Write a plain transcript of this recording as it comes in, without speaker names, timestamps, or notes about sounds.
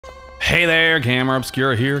Hey there, Gamer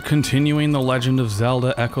Obscura here, continuing the Legend of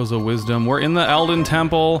Zelda Echoes of Wisdom. We're in the Eldin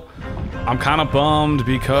Temple. I'm kind of bummed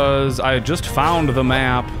because I just found the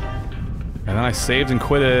map, and then I saved and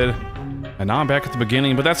quitted, and now I'm back at the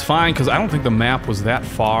beginning, but that's fine because I don't think the map was that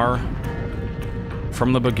far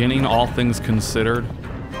from the beginning, all things considered,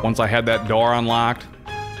 once I had that door unlocked.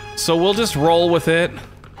 So we'll just roll with it.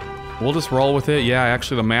 We'll just roll with it. Yeah,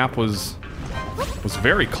 actually the map was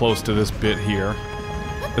very close to this bit here.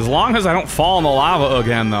 As long as I don't fall in the lava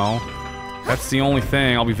again, though. That's the only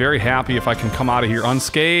thing. I'll be very happy if I can come out of here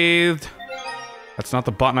unscathed. That's not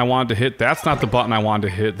the button I wanted to hit. That's not the button I wanted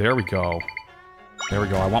to hit. There we go. There we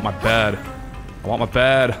go. I want my bed. I want my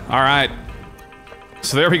bed. Alright.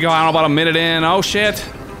 So there we go. I don't know, about a minute in. Oh, shit.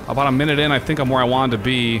 About a minute in, I think I'm where I wanted to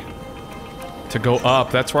be. To go up.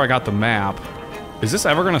 That's where I got the map. Is this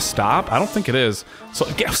ever gonna stop? I don't think it is. So,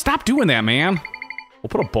 stop doing that, man. We'll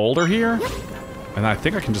put a boulder here. And I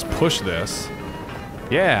think I can just push this.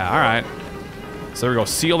 Yeah, alright. So there we go.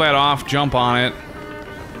 Seal that off, jump on it.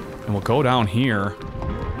 And we'll go down here.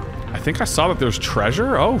 I think I saw that there's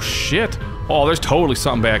treasure. Oh, shit. Oh, there's totally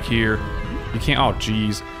something back here. You can't... Oh,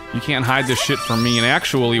 jeez. You can't hide this shit from me. And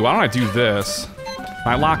actually, why don't I do this? Can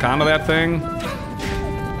I lock onto that thing?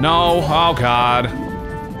 No. Oh, God.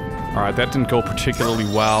 Alright, that didn't go particularly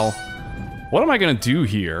well. What am I gonna do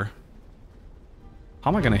here?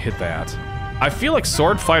 How am I gonna hit that? I feel like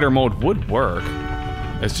sword fighter mode would work.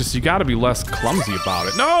 It's just you gotta be less clumsy about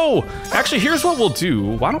it. No! Actually, here's what we'll do.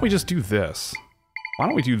 Why don't we just do this? Why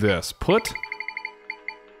don't we do this? Put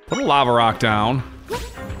a lava rock down.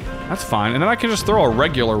 That's fine. And then I can just throw a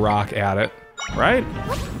regular rock at it. Right?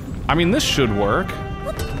 I mean, this should work.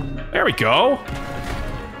 There we go.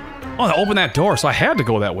 Oh, I opened that door, so I had to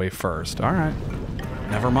go that way first. Alright.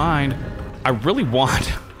 Never mind. I really want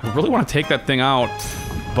to take that thing out,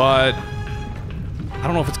 but I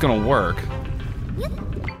don't know if it's gonna work.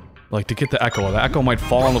 Like, to get the echo. The echo might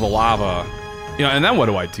fall into the lava. You know, and then what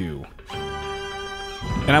do I do?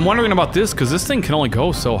 And I'm wondering about this, because this thing can only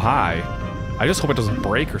go so high. I just hope it doesn't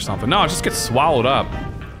break or something. No, it just gets swallowed up.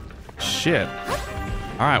 Shit.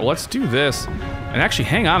 Alright, well, let's do this. And actually,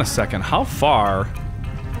 hang on a second. How far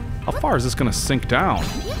is this gonna sink down?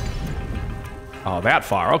 Oh, that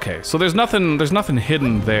far. Okay, so there's nothing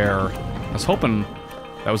hidden there. I was hoping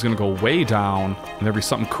that was gonna go way down and there'd be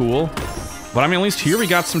something cool. But I mean, at least here we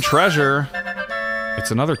got some treasure.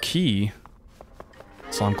 It's another key.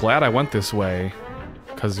 So I'm glad I went this way.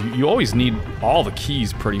 Because you always need all the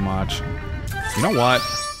keys, pretty much. You know what?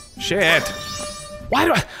 Shit. Why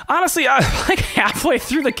do I... Honestly, I'm like halfway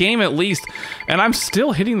through the game at least, and I'm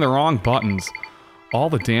still hitting the wrong buttons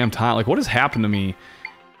all the damn time. Like, what has happened to me?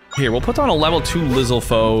 Here, we'll put down a level 2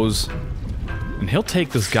 Lizalfos, and he'll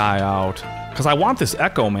take this guy out. Because I want this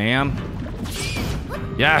echo, man.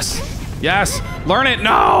 Yes. Yes. Learn it.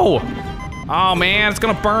 No! Oh, man. It's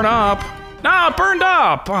gonna burn up. No, it burned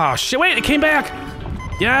up. Oh, shit. Wait, it came back.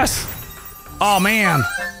 Yes. Oh, man.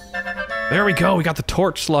 There we go. We got the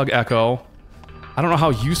torch slug echo. I don't know how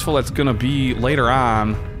useful that's gonna be later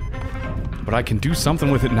on. But I can do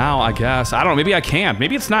something with it now, I guess. I don't know. Maybe I can't.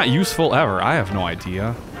 Maybe it's not useful ever. I have no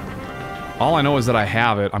idea. All I know is that I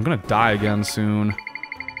have it. I'm gonna die again soon.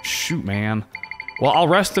 Shoot, man. Well, I'll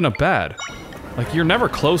rest in a bed. Like, you're never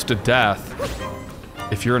close to death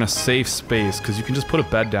if you're in a safe space, because you can just put a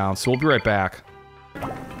bed down. So we'll be right back.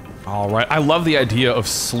 Alright, I love the idea of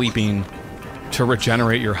sleeping to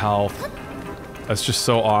regenerate your health. That's just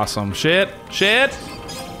so awesome. Shit! Shit!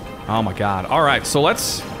 Oh my god. Alright, so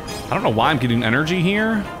let's... I don't know why I'm getting energy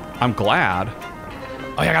here. I'm glad.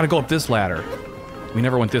 Oh yeah, I gotta go up this ladder. We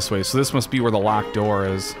never went this way, so this must be where the locked door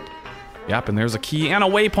is. Yep, and there's a key and a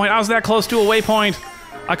waypoint. I was that close to a waypoint.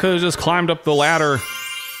 I could have just climbed up the ladder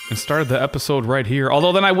and started the episode right here.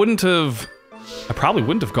 Although then I probably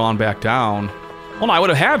wouldn't have gone back down. Well, no, I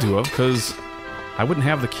would have had to have, because I wouldn't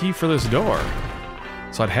have the key for this door.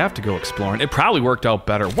 So I'd have to go exploring. It probably worked out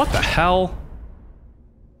better. What the hell?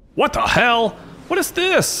 What the hell? What is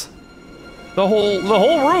this? The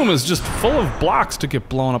whole room is just full of blocks to get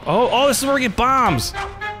blown up. Oh, this is where we get bombs.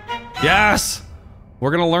 Yes. We're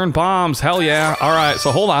gonna learn bombs. Hell yeah. All right,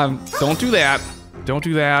 so hold on. Don't do that. Don't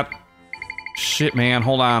do that. Shit, man.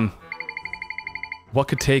 Hold on. What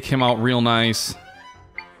could take him out real nice?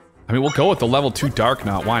 I mean, we'll go with the level 2 Dark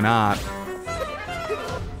Knot. Why not?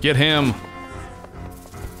 Get him.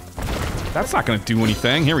 That's not gonna do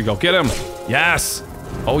anything. Here we go. Get him. Yes.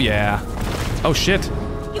 Oh, yeah. Oh, shit.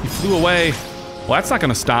 He flew away. Well, that's not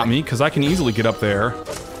gonna stop me, because I can easily get up there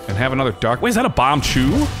and have another dark... Wait, is that a bomb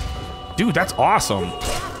chew? Dude, that's awesome.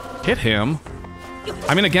 Hit him.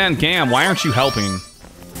 I mean, again, Gam, why aren't you helping?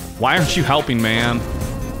 Why aren't you helping, man?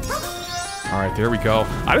 All right, there we go.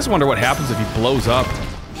 I just wonder what happens if he blows up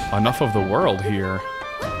enough of the world here.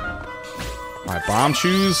 All right, bomb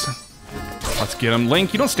shoes. Let's get him.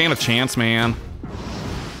 Link, you don't stand a chance, man.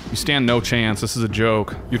 You stand no chance. This is a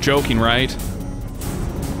joke. You're joking, right?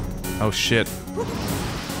 Oh, shit.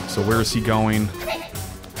 So where is he going?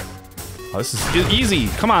 Oh, this is easy.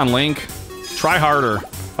 Come on, Link. Try harder.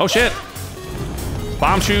 Oh, shit.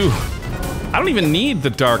 Bomb shoe. I don't even need the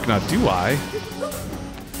Dark Nut, do I?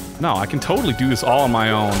 No, I can totally do this all on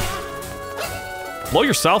my own. Blow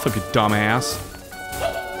yourself up, you dumbass.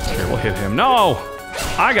 Here, we'll hit him. No!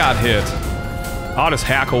 I got hit. I'll just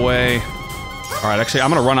hack away. Alright, actually, I'm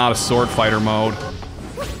gonna run out of sword fighter mode.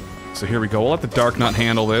 So here we go. We'll let the Dark Nut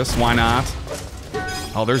handle this. Why not?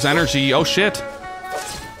 Oh, there's energy. Oh, shit.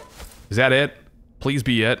 Is that it? Please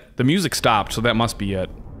be it. The music stopped, so that must be it.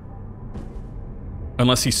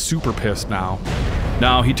 Unless he's super pissed now.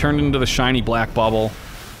 No, he turned into the shiny black bubble.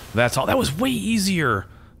 That's all. That was way easier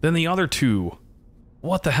than the other two.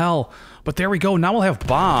 What the hell? But there we go. Now we'll have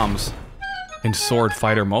bombs in sword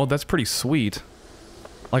fighter mode. That's pretty sweet.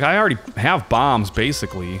 Like, I already have bombs,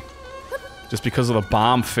 basically. Just because of the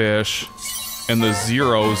bomb fish and the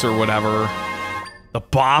zeros or whatever. The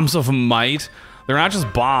bombs of might. They're not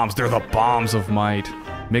just bombs, they're the bombs of might.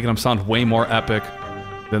 Making them sound way more epic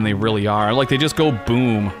than they really are. Like, they just go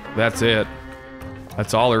boom. That's it.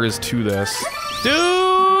 That's all there is to this. Dude!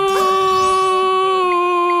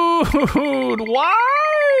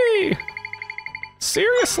 Why?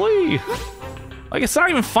 Seriously? Like, it's not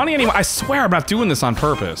even funny anymore. I swear I'm not doing this on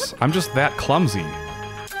purpose. I'm just that clumsy.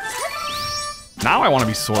 Now I want to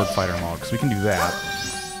be sword fighter mode, because we can do that.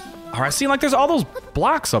 Alright, see, like, there's all those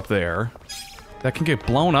blocks up there that can get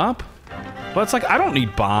blown up. But it's like, I don't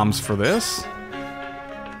need bombs for this.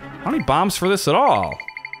 I don't need bombs for this at all.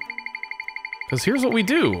 Because here's what we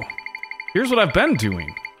do. Here's what I've been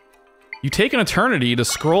doing. You take an eternity to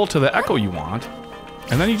scroll to the echo you want,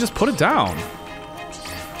 and then you just put it down.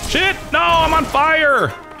 Shit! No, I'm on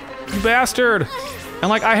fire! You bastard! And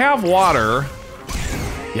like, I have water.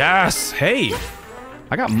 Yes! Hey!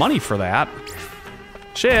 I got money for that.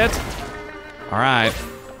 Shit! Alright.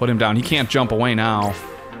 Put him down. He can't jump away now.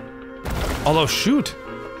 Although, shoot!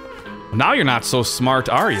 Now you're not so smart,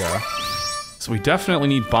 are ya? So we definitely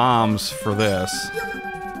need bombs for this.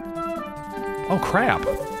 Oh, crap.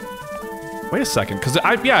 Wait a second, because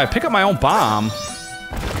I pick up my own bomb.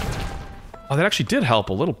 Oh, that actually did help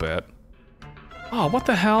a little bit. Oh, what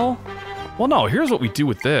the hell? Well, no, here's what we do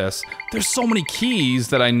with this. There's so many keys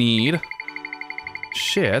that I need.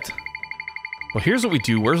 Shit. Well, here's what we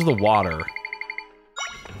do. Where's the water?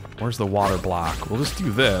 Where's the water block? We'll just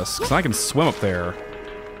do this, because I can swim up there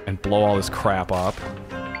and blow all this crap up.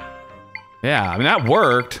 Yeah, I mean, that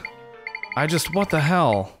worked. What the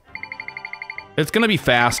hell? It's gonna be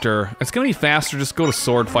faster. It's gonna be faster, just go to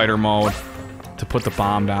sword fighter mode to put the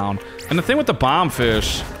bomb down. And the thing with the bomb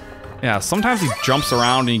fish, yeah, sometimes he jumps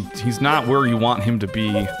around and he's not where you want him to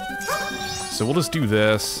be. So we'll just do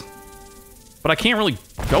this. But I can't really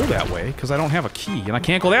go that way because I don't have a key. And I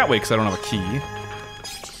can't go that way because I don't have a key.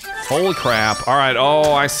 Holy crap. Alright,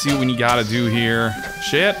 oh, I see what we gotta do here.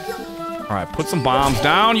 Shit. Alright, put some bombs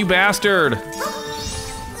down, you bastard.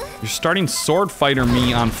 You're starting sword fighter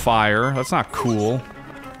me on fire. That's not cool.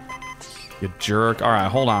 You jerk.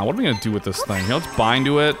 Alright, hold on. What are we gonna do with this thing? Here, let's bind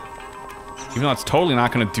to it. Even though it's totally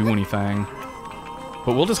not gonna do anything.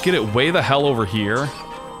 But we'll just get it way the hell over here.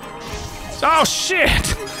 Oh,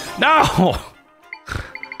 shit! No!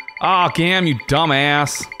 Oh, damn, you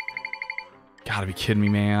dumbass. Gotta be kidding me,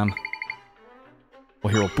 man.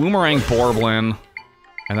 Well, here, we'll boomerang Borblin.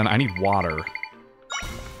 And then I need water.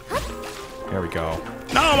 There we go.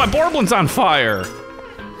 No, my Borblin's on fire!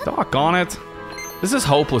 Doggone it. This is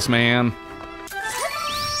hopeless, man.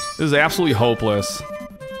 This is absolutely hopeless.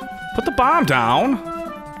 Put the bomb down.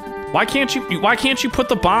 Why can't you put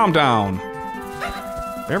the bomb down?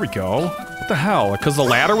 There we go. What the hell? Because the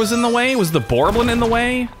ladder was in the way? Was the Borblin in the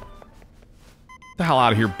way? Get the hell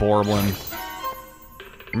out of here, Borblin.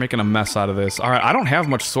 You're making a mess out of this. Alright, I don't have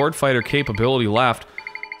much sword fighter capability left.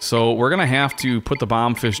 So we're gonna have to put the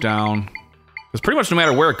bomb fish down. Because pretty much no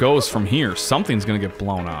matter where it goes from here, something's gonna get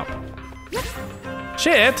blown up.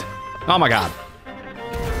 Shit! Oh my god.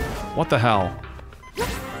 What the hell?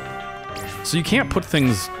 So you can't put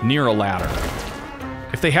things near a ladder.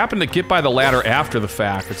 If they happen to get by the ladder after the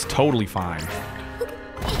fact, it's totally fine.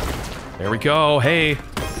 There we go. Hey.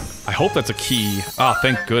 I hope that's a key. Oh,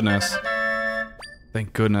 thank goodness.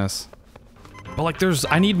 Thank goodness. But like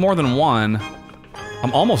I need more than one.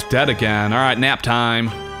 I'm almost dead again. Alright, nap time.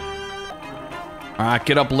 Alright,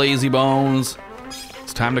 get up, lazy bones.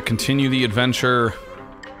 It's time to continue the adventure.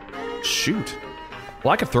 shoot.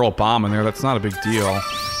 Well, I could throw a bomb in there. That's not a big deal.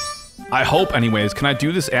 I hope, anyways. Can I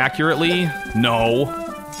do this accurately? No.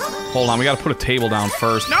 Hold on, we gotta put a table down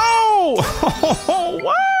first. No!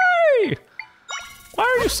 Why? Why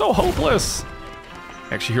are you so hopeless?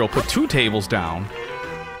 Actually, here, I'll put 2 tables down.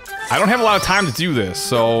 I don't have a lot of time to do this,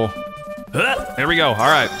 so... There we go,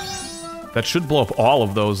 alright. That should blow up all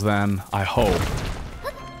of those then, I hope.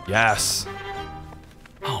 Yes.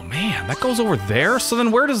 Oh man, that goes over there? So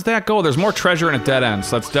then where does that go? There's more treasure in a dead end,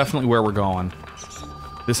 so that's definitely where we're going.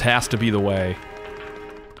 This has to be the way.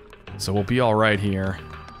 So we'll be alright here.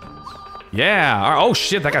 Yeah, oh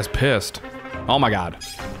shit, that guy's pissed. Oh my god.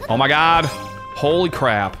 Oh my god. Holy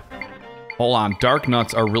crap. Hold on, dark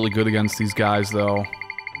nuts are really good against these guys though.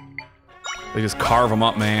 They just carve him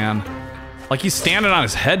up, man. Like he's standing on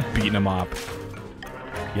his head beating him up.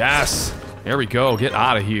 Yes. There we go, get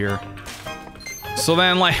out of here. So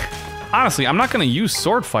then, like, honestly, I'm not gonna use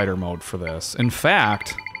sword fighter mode for this. In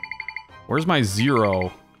fact, where's my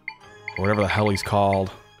Zero? Or whatever the hell he's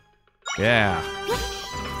called. Yeah.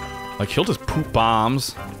 Like, he'll just poop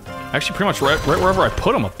bombs. Actually, pretty much right wherever I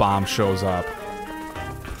put him, a bomb shows up.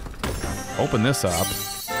 Open this up.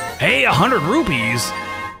 Hey, 100 rupees!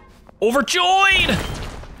 Overjoyed!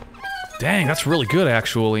 Dang, that's really good,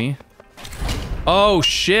 actually. Oh,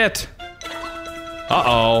 shit.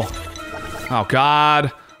 Uh-oh. Oh,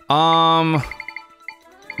 God.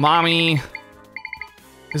 Mommy.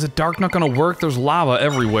 Is a dark nut gonna work? There's lava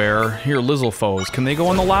everywhere. Here, Lizzlefoes. Can they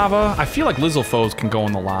go in the lava? I feel like Lizzlefoes can go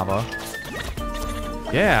in the lava.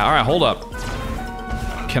 Yeah, alright, hold up.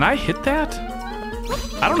 Can I hit that?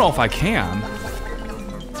 I don't know if I can.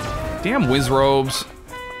 Damn Wizzrobes.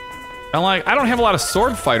 And like, I don't have a lot of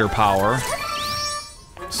sword fighter power.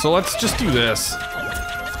 So let's just do this.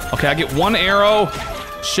 Okay, I get 1 arrow.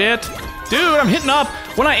 Shit. Dude, I'm hitting up.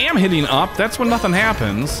 When I am hitting up, that's when nothing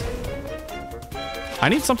happens. I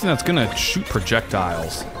need something that's gonna shoot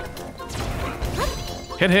projectiles.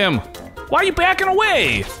 Hit him. Why are you backing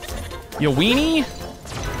away? You weenie?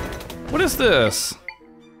 What is this?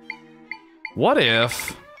 What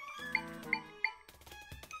if...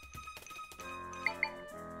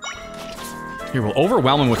 Here, we'll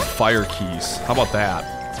overwhelm him with fire keys. How about that?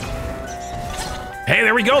 Hey,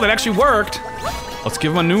 there we go, that actually worked. Let's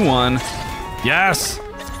give him a new one. Yes!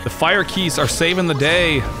 The fire keys are saving the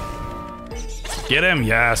day. Get him,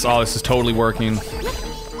 yes. Oh, this is totally working.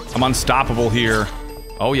 I'm unstoppable here.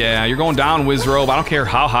 Oh yeah, you're going down, Wizzrobe. I don't care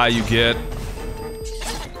how high you get.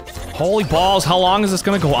 Holy balls, how long is this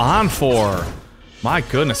gonna go on for? My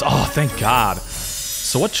goodness, oh, thank God.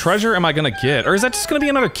 So what treasure am I gonna get? Or is that just gonna be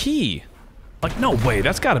another key? Like, no way,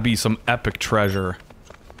 that's gotta be some epic treasure.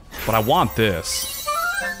 But I want this.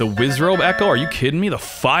 The Wizzrobe Echo? Are you kidding me? The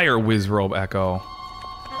Fire Wizzrobe Echo.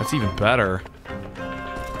 That's even better.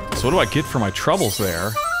 So what do I get for my troubles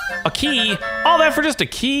there? A key? All that for just a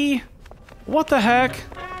key? What the heck?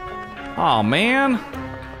 Oh man.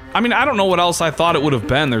 I mean, I don't know what else I thought it would have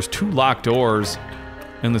been. There's 2 locked doors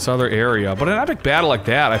in this other area. But an epic battle like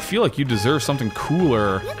that, I feel like you deserve something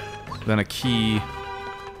cooler than a key.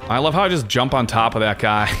 I love how I just jump on top of that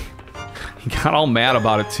guy. He got all mad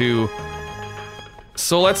about it too.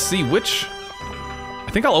 So let's see which... I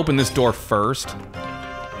think I'll open this door first.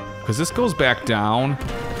 Because this goes back down.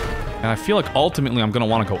 And I feel like ultimately I'm gonna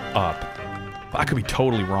want to go up. But I could be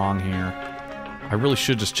totally wrong here. I really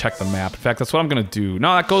should just check the map. In fact, that's what I'm gonna do.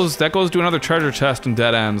 No, that goes to another treasure chest and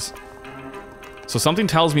dead ends. So something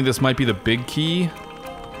tells me this might be the big key.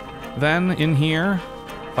 Then, in here.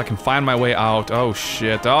 If I can find my way out. Oh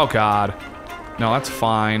shit, oh god. No, that's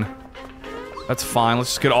fine. That's fine, let's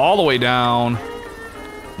just get all the way down.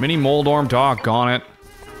 Mini Moldorm, doggone it.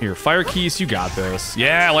 Here, fire keys, you got this.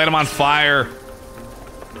 Yeah, light him on fire.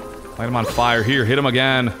 Light him on fire. Here, hit him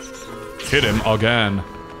again. Hit him again.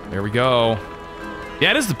 There we go.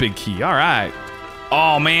 Yeah, it is the big key. All right.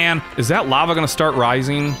 Oh, man. Is that lava going to start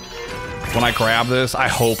rising when I grab this? I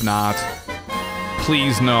hope not.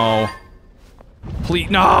 Please, no. Please.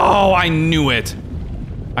 No, I knew it.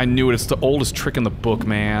 I knew it. It's the oldest trick in the book,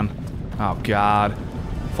 man. Oh, God.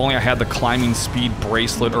 If only I had the climbing speed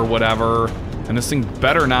bracelet or whatever. And this thing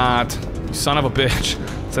better not. You son of a bitch.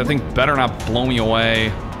 That thing better not blow me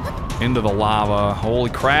away. Into the lava. Holy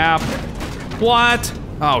crap. What?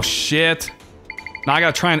 Oh, shit. Now I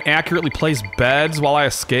gotta try and accurately place beds while I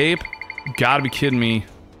escape? You gotta be kidding me.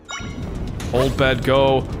 Old bed,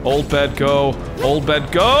 go. Old bed, go. Old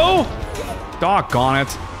bed, go! Doggone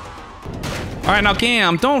it. Alright, now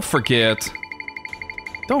Gam, don't forget.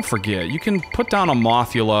 Don't forget, you can put down a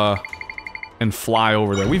Mothula and fly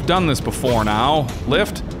over there. We've done this before now.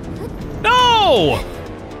 Lift. No!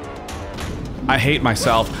 I hate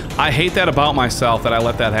myself. I hate that about myself that I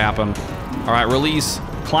let that happen. All right, release.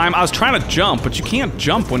 Climb. I was trying to jump, but you can't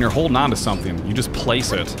jump when you're holding on to something. You just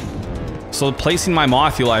place it. So placing my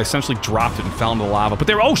Mothula, I essentially dropped it and fell into the lava. But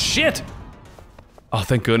there, oh shit! Oh,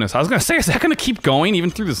 thank goodness. I was gonna say, is that gonna keep going even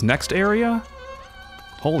through this next area?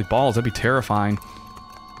 Holy balls, that'd be terrifying.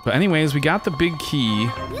 But anyways, we got the big key.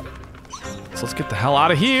 So let's get the hell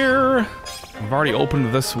out of here. We've already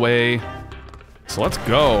opened this way. So let's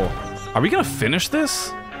go. Are we gonna finish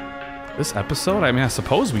this? This episode? I mean, I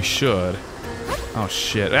suppose we should. Oh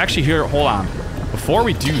shit. Actually, here, hold on. Before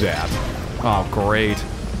we do that. Oh, great.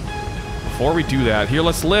 Before we do that, here,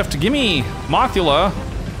 let's lift. Gimme! Mothula!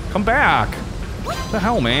 Come back! What the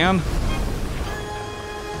hell, man?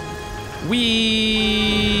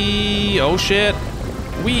 Whee! Oh shit.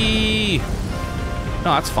 Whee!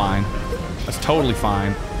 No, that's fine. That's totally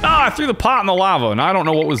fine. Ah, I threw the pot in the lava, and I don't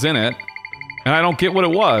know what was in it. And I don't get what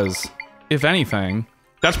it was, if anything.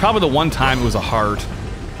 That's probably the one time it was a heart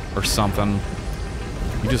or something.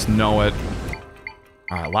 You just know it.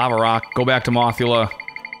 All right, lava rock, go back to Mothula.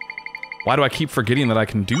 Why do I keep forgetting that I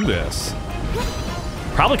can do this?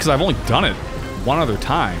 Probably because I've only done it one other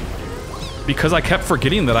time. Because I kept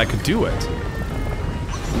forgetting that I could do it.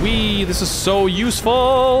 Whee, this is so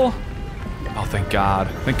useful. Oh, thank God.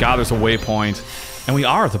 Thank God there's a waypoint. And we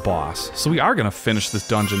are the boss, so we are gonna finish this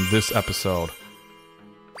dungeon this episode.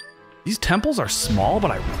 These temples are small,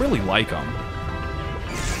 but I really like them.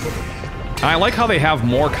 And I like how they have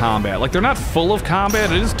more combat. Like, they're not full of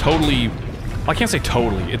combat, it is totally... I can't say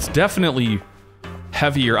totally, it's definitely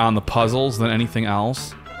heavier on the puzzles than anything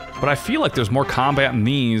else. But I feel like there's more combat in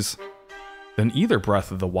these than either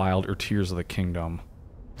Breath of the Wild or Tears of the Kingdom.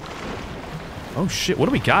 Oh shit, what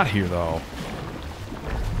do we got here, though?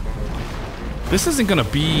 This isn't gonna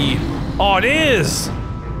be... Oh, it is!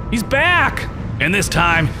 He's back! And this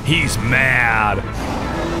time, he's mad.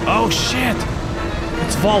 Oh shit!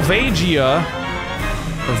 It's Volvagia.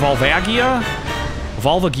 Or Volvagia?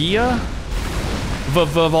 Volvagia?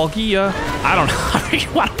 Volvagia? I don't know. You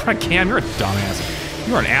want to put a cam? You're a dumbass.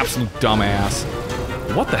 You are an absolute dumbass.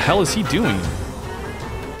 What the hell is he doing?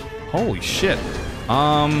 Holy shit.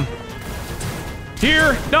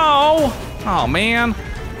 Here? No! Oh man.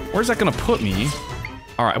 Where's that gonna put me?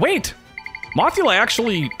 Alright, wait! Mothula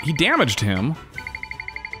actually, he damaged him.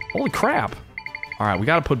 Holy crap. Alright, we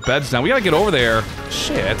gotta put beds down. We gotta get over there.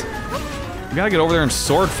 Shit. We gotta get over there in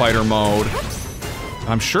sword fighter mode.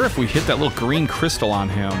 I'm sure if we hit that little green crystal on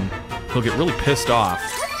him, he'll get really pissed off.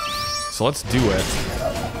 So let's do it.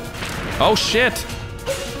 Oh shit!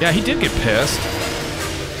 Yeah, he did get pissed.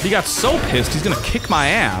 He got so pissed, he's gonna kick my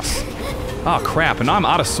ass. Oh crap, and now I'm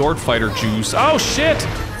out of sword fighter juice. Oh shit!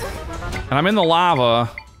 And I'm in the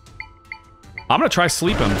lava. I'm gonna try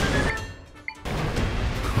sleeping.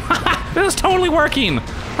 This is totally working!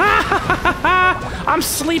 I'm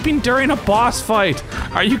sleeping during a boss fight!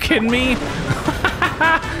 Are you kidding me?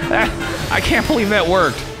 I can't believe that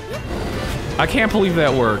worked. I can't believe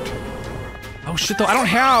that worked. Oh shit though, I don't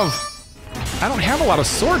have a lot of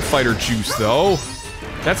sword fighter juice though.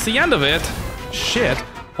 That's the end of it. Shit.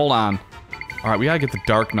 Hold on. Alright, we gotta get the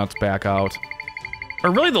dark nuts back out.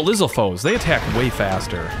 Or really the Lizalfos, they attack way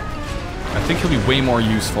faster. I think he'll be way more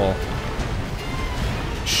useful.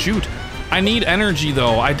 Shoot. I need energy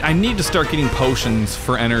though. I need to start getting potions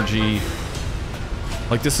for energy.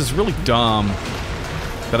 Like, this is really dumb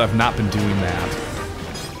that I've not been doing that.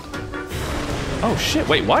 Oh shit,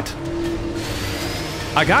 wait, what?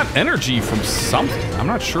 I got energy from something. I'm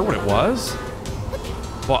not sure what it was.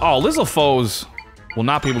 Well, oh, Lizalfos will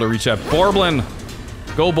not be able to reach that. Borblin!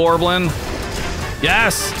 Go, Borblin!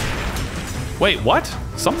 Yes! Wait, what?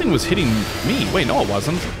 Something was hitting me. Wait, no it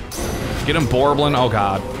wasn't. Get him, Borblin. Oh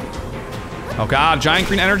god. Oh god, giant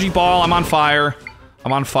green energy ball. I'm on fire.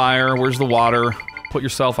 I'm on fire. Where's the water? Put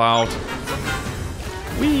yourself out.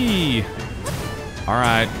 Whee!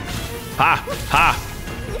 Alright. Ha!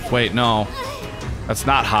 Ha! Wait, no. That's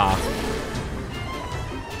not ha.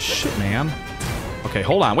 Shit, man. Okay,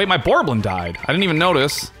 hold on. Wait, my Borblin died. I didn't even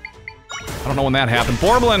notice. I don't know when that happened.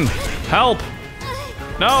 Borblin! Help!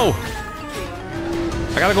 No!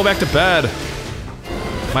 I gotta go back to bed.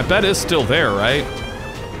 My bed is still there, right?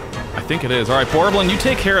 I think it is. Alright, Borblin, you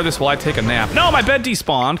take care of this while I take a nap. No, my bed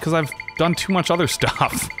despawned because I've done too much other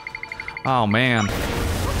stuff. Oh, man.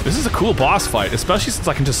 This is a cool boss fight, especially since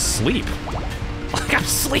I can just sleep. Like, I'm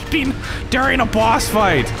sleeping during a boss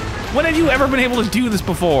fight. When have you ever been able to do this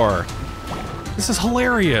before? This is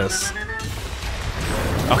hilarious.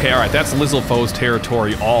 Okay, alright, that's Lizalfo's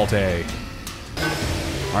territory all day.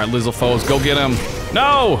 Alright, Lizalfos, go get him.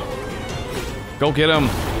 No! Go get him.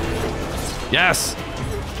 Yes!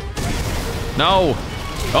 No.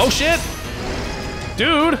 Oh, shit.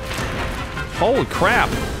 Dude. Holy crap.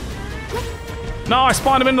 No, I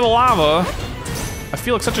spawned him into the lava. I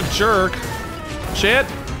feel like such a jerk. Shit.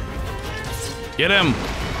 Get him.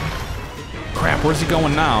 Crap, where's he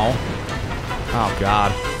going now? Oh,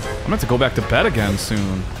 God. I'm gonna have to go back to bed again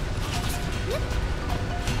soon.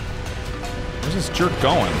 Where's this jerk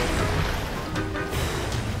going?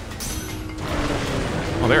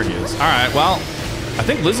 Oh, there he is. All right, well, I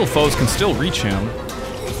think Lizalfoes can still reach him.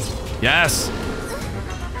 Yes.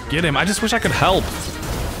 Get him. I just wish I could help.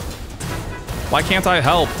 Why can't I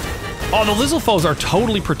help? Oh, the Lizalfoes are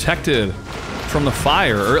totally protected from the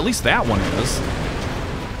fire, or at least that one is.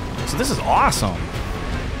 So this is awesome.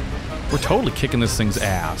 We're totally kicking this thing's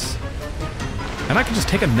ass. And I can just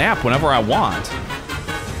take a nap whenever I want.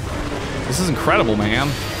 This is incredible, man.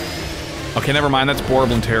 Okay, never mind, that's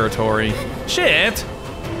Borblin territory. Shit!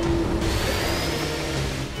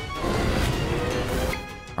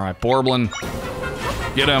 Alright, Borblin.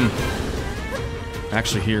 Get him.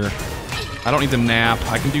 Actually, here. I don't need the nap.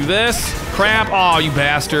 I can do this. Crap. Oh, you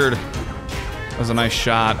bastard. That was a nice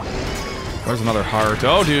shot. There's another heart.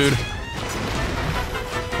 Oh, dude.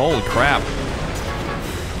 Holy crap.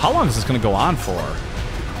 How long is this going to go on for?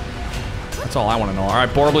 That's all I want to know. All right,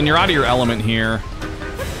 Borblin, you're out of your element here.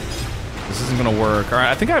 This isn't going to work. All right,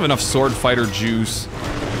 I think I have enough sword fighter juice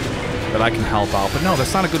that I can help out. But no,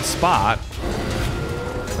 that's not a good spot.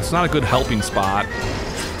 That's not a good helping spot.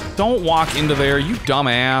 Don't walk into there, you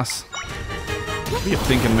dumbass. What are you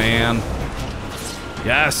thinking, man?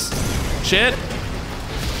 Yes. Shit.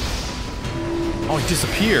 Oh, he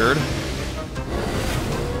disappeared.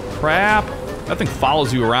 Crap. That thing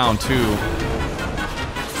follows you around, too.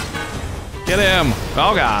 Get him.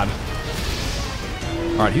 Oh, God.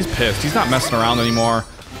 All right, he's pissed. He's not messing around anymore.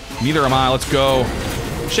 Neither am I. Let's go.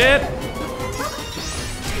 Shit.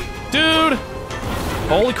 Dude.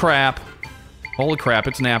 Holy crap. Holy crap,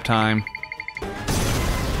 it's nap time.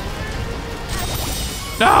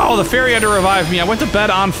 No, the fairy had to revive me. I went to bed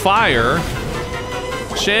on fire.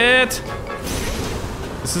 Shit.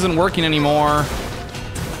 This isn't working anymore.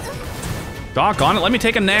 Doggone it, let me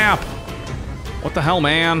take a nap. What the hell,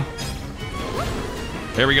 man?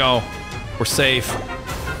 There we go. We're safe.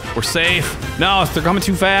 We're safe. No, they're coming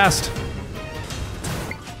too fast.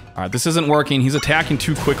 All right, this isn't working. He's attacking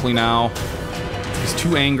too quickly now. He's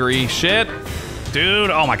too angry. Shit.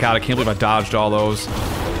 Dude, oh my God, I can't believe I dodged all those.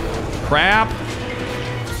 Crap.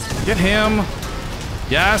 Get him.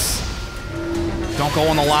 Yes. Don't go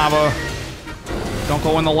in the lava. Don't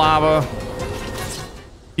go in the lava.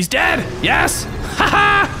 He's dead. Yes.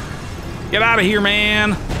 Haha. Get out of here,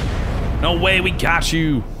 man. No way, we got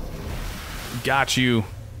you. We got you.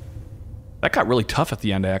 That got really tough at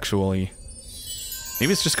the end, actually.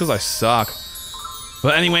 Maybe it's just because I suck.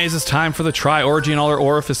 But anyways, it's time for the tri-orgy and all their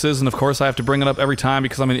orifices, and of course I have to bring it up every time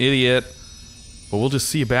because I'm an idiot. But we'll just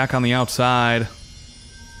see you back on the outside.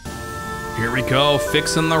 Here we go,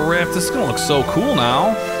 fixing the rift. This is gonna look so cool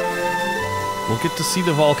now. We'll get to see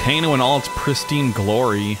the volcano in all its pristine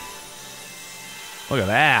glory. Look at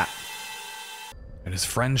that. And his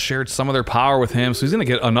friends shared some of their power with him, so he's gonna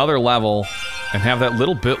get another level and have that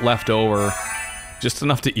little bit left over. Just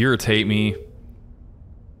enough to irritate me.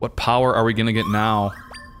 What power are we gonna get now?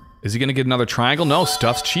 Is he gonna get another triangle? No,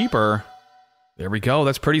 stuff's cheaper. There we go,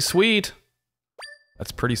 that's pretty sweet.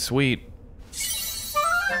 That's pretty sweet.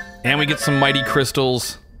 And we get some mighty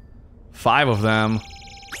crystals. 5 of them.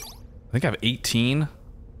 I think I have 18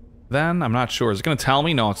 then? I'm not sure. Is it gonna tell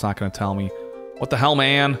me? No, it's not gonna tell me. What the hell,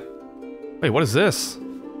 man? Wait, what is this?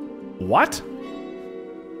 What?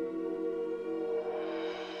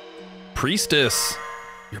 Priestess.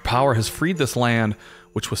 Your power has freed this land,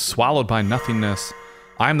 which was swallowed by nothingness.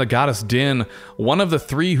 I am the goddess Din, one of the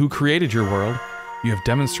 3 who created your world. You have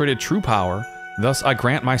demonstrated true power, thus I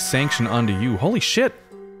grant my sanction unto you. Holy shit!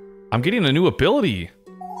 I'm getting a new ability.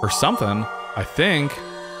 Or something, I think.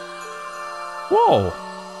 Whoa!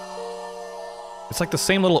 It's like the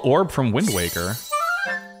same little orb from Wind Waker.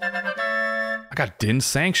 I got Din's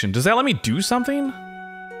sanction. Does that let me do something?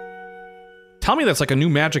 Tell me that's like a new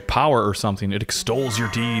magic power or something. It extols your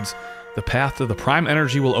deeds. The path to the prime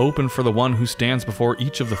energy will open for the one who stands before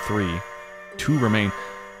each of the 3. 2 remain.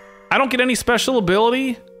 I don't get any special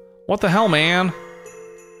ability? What the hell, man?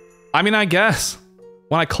 I mean, I guess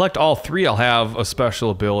when I collect all 3, I'll have a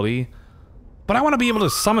special ability. But I want to be able to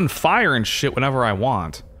summon fire and shit whenever I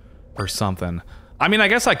want. Or something. I mean, I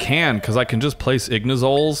guess I can, because I can just place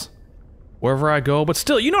Ignizols wherever I go. But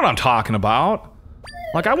still, you know what I'm talking about.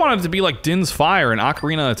 Like, I wanted it to be like Din's Fire and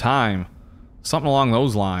Ocarina of Time. Something along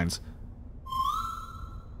those lines.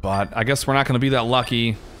 But I guess we're not going to be that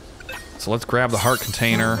lucky. So let's grab the heart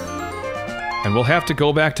container. And we'll have to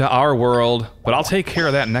go back to our world, but I'll take care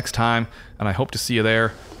of that next time, and I hope to see you there.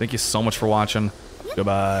 Thank you so much for watching.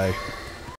 Goodbye.